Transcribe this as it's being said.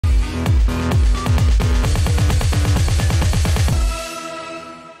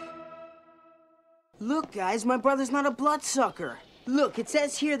Look, guys, my brother's not a bloodsucker. Look, it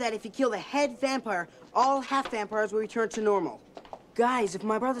says here that if you kill the head vampire, all half vampires will return to normal. Guys, if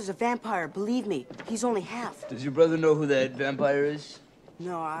my brother's a vampire, believe me, he's only half. Does your brother know who the head vampire is?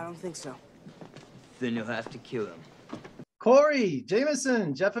 No, I don't think so. Then you'll have to kill him. Corey,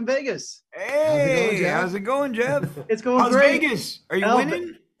 Jamison, Jeff in Vegas. Hey, how's it going, Jeff? It's going How's great. Vegas? Are you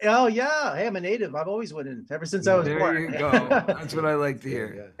winning? Oh, yeah. Hey, I'm a native. I'm always winning ever since I was born. There you go. That's what I like to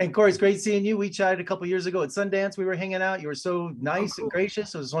hear. And Corey, it's great seeing you. We chatted a couple years ago at Sundance. We were hanging out. You were so nice and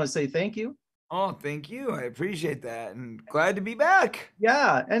gracious. So I just want to say thank you. Oh, thank you. I appreciate that. And glad to be back.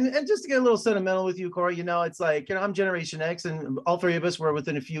 Yeah. And just to get a little sentimental with you, Corey, you know, it's like, you know, I'm Generation X and all three of us were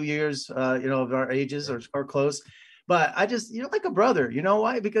within a few years, you know, of our ages or close. But I just, you know, like a brother, you know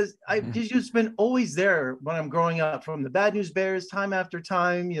why? Because you've just been always there when I'm growing up, from the Bad News Bears, time after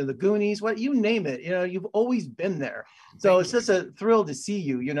time, you know, the Goonies, what you name it, you know, you've always been there. So it's just a thrill to see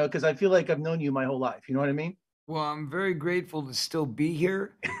you, you know, because I feel like I've known you my whole life. You know what I mean? Well, I'm very grateful to still be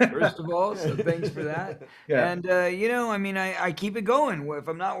here, first of all. So thanks for that. Yeah. And, you know, I mean, I keep it going. If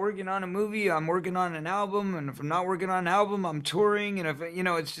I'm not working on a movie, I'm working on an album. And if I'm not working on an album, I'm touring. And if, you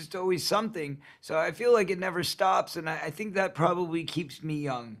know, it's just always something. So I feel like it never stops. And I think that probably keeps me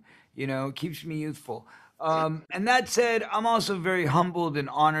young, you know, keeps me youthful. And that said, I'm also very humbled and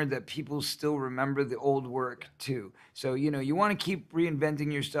honored that people still remember the old work too. So, you know, you want to keep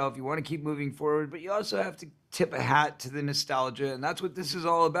reinventing yourself. You want to keep moving forward, but you also have to tip a hat to the nostalgia. And that's what this is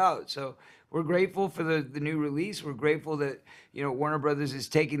all about. So we're grateful for the new release. We're grateful that, you know, Warner Brothers is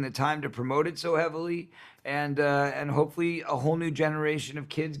taking the time to promote it so heavily. And hopefully a whole new generation of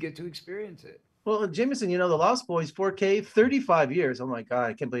kids get to experience it. Well, Jamison, you know, The Lost Boys 4K, 35 years. Oh my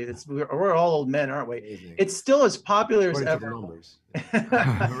God, I can't believe it. We're all old men, aren't we? Amazing. It's still as popular as According to the ever. numbers.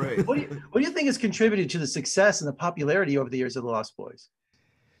 Right. What do you think has contributed to the success and the popularity over the years of The Lost Boys?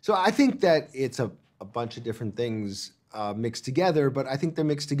 So I think that it's a bunch of different things mixed together, but I think they're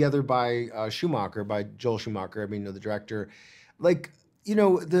mixed together by Schumacher, by Joel Schumacher. I mean, you know, the director. Like, you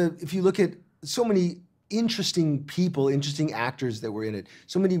know, if you look at so many interesting people, interesting actors that were in it,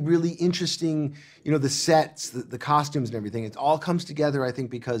 so many really interesting, you know, the sets, the costumes and everything. It all comes together, I think,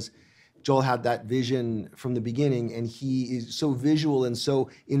 because Joel had that vision from the beginning, and he is so visual and so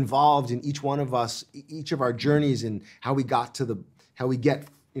involved in each one of us, each of our journeys, and how we get,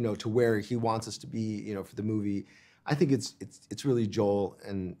 you know, to where he wants us to be, you know, for the movie. I think it's really Joel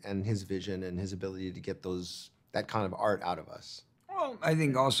and his vision and his ability to get that kind of art out of us. Well, I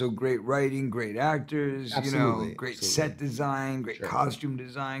think also great writing, great actors, Absolutely, you know, great absolutely. set design, great costume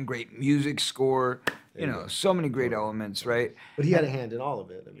design, great music score, you know, so many great elements, right? But he had a hand in all of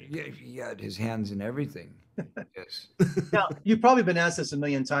it. I mean, Yeah, he had his hands in everything. Yes. Now, you've probably been asked this a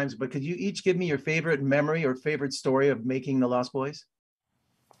million times, but could you each give me your favorite memory or favorite story of making The Lost Boys?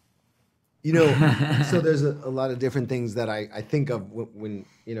 you know, so there's a lot of different things that I think of when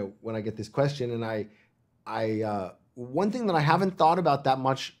you know, when I get this question, and I one thing that I haven't thought about that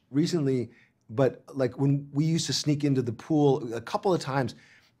much recently, but like when we used to sneak into the pool a couple of times,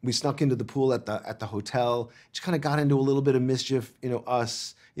 we snuck into the pool at the hotel, just kind of got into a little bit of mischief, you know,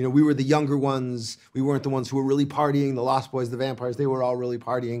 us, you know, we were the younger ones, we weren't the ones who were really partying, the Lost Boys, the vampires, they were all really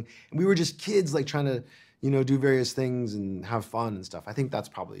partying, and we were just kids like trying to, you know, do various things and have fun and stuff. I think that's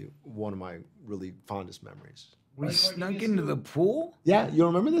probably one of my really fondest memories. We snuck into the pool? Yeah, you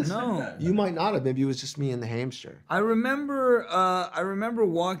don't remember this? No. You might not have. Maybe it was just me and the hamster. I remember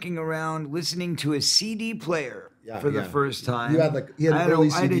walking around listening to a CD player for the first time. You had like an early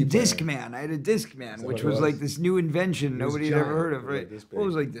CD I had a player. Discman. I had a Discman, which what it was like was? this new invention nobody had ever giant. heard of, It was right? like this big. Well, it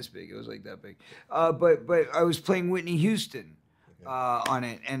was like this big. It was like that big. But I was playing Whitney Houston on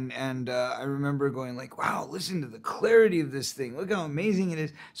it, and I remember going like, wow, listen to the clarity of this thing. Look how amazing it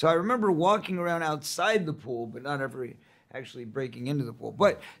is. So I remember walking around outside the pool, but not ever actually breaking into the pool.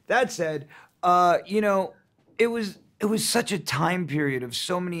 But that said, you know, it was such a time period of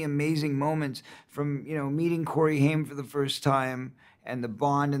so many amazing moments, from, you know, meeting Corey Haim for the first time and the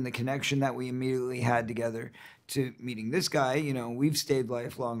bond and the connection that we immediately had together, to meeting this guy. You know, we've stayed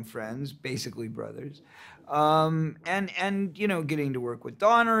lifelong friends, basically brothers. And you know, getting to work with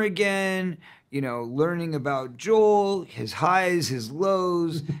Donner again, you know, learning about Joel, his highs, his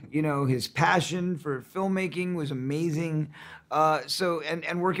lows, you know, his passion for filmmaking was amazing. So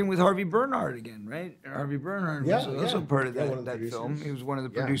working with Harvey Bernhard again, right? And Harvey Bernhard was also part of one of that the film. producers. He was one of the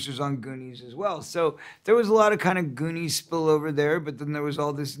producers on Goonies as well. So there was a lot of kind of Goonies spillover there, but then there was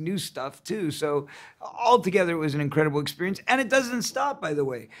all this new stuff too. So altogether, it was an incredible experience. And it doesn't stop, by the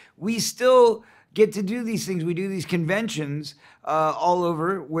way. We still get to do these things. We do these conventions all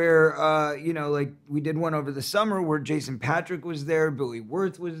over where, you know, like we did one over the summer where Jason Patrick was there, Billy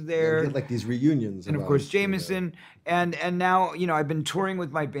Wirth was there. We get like these reunions. And of course, Jamison. And now, you know, I've been touring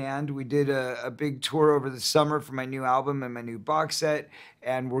with my band. We did a big tour over the summer for my new album and my new box set.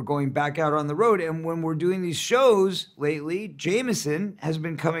 And we're going back out on the road. And when we're doing these shows lately, Jamison has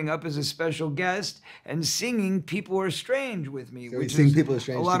been coming up as a special guest and singing People Are Strange with me, So which sing is People Are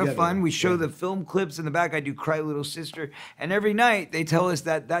Strange a lot together. of fun. We show the film clips in the back. I do Cry Little Sister. And every night they tell us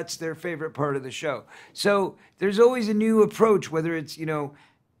that that's their favorite part of the show. So there's always a new approach, whether it's, you know,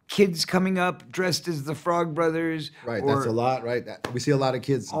 kids coming up dressed as the Frog Brothers. Right, or that's a lot, right? We see a lot of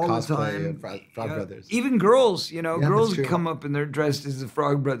kids all the cosplay time. of Frog Brothers. Even girls, you know, Yeah, girls that's true. come up and they're dressed as the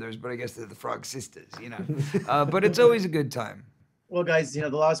Frog Brothers, but I guess they're the Frog Sisters, you know. But it's always a good time. Well, guys, you know,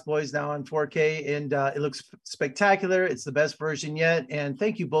 The Lost Boys now on 4K, and it looks spectacular. It's the best version yet. And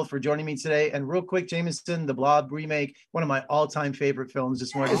thank you both for joining me today. And real quick, Jamison, the Blob remake, one of my all-time favorite films.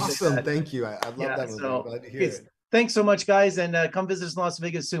 Just wanted to say Awesome, that. thank you. I love Yeah, that movie. so I'm glad to hear it's- it. Thanks so much, guys, and come visit us in Las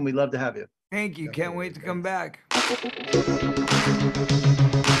Vegas soon. We'd love to have you. Thank you. Can't wait to come Thanks. back.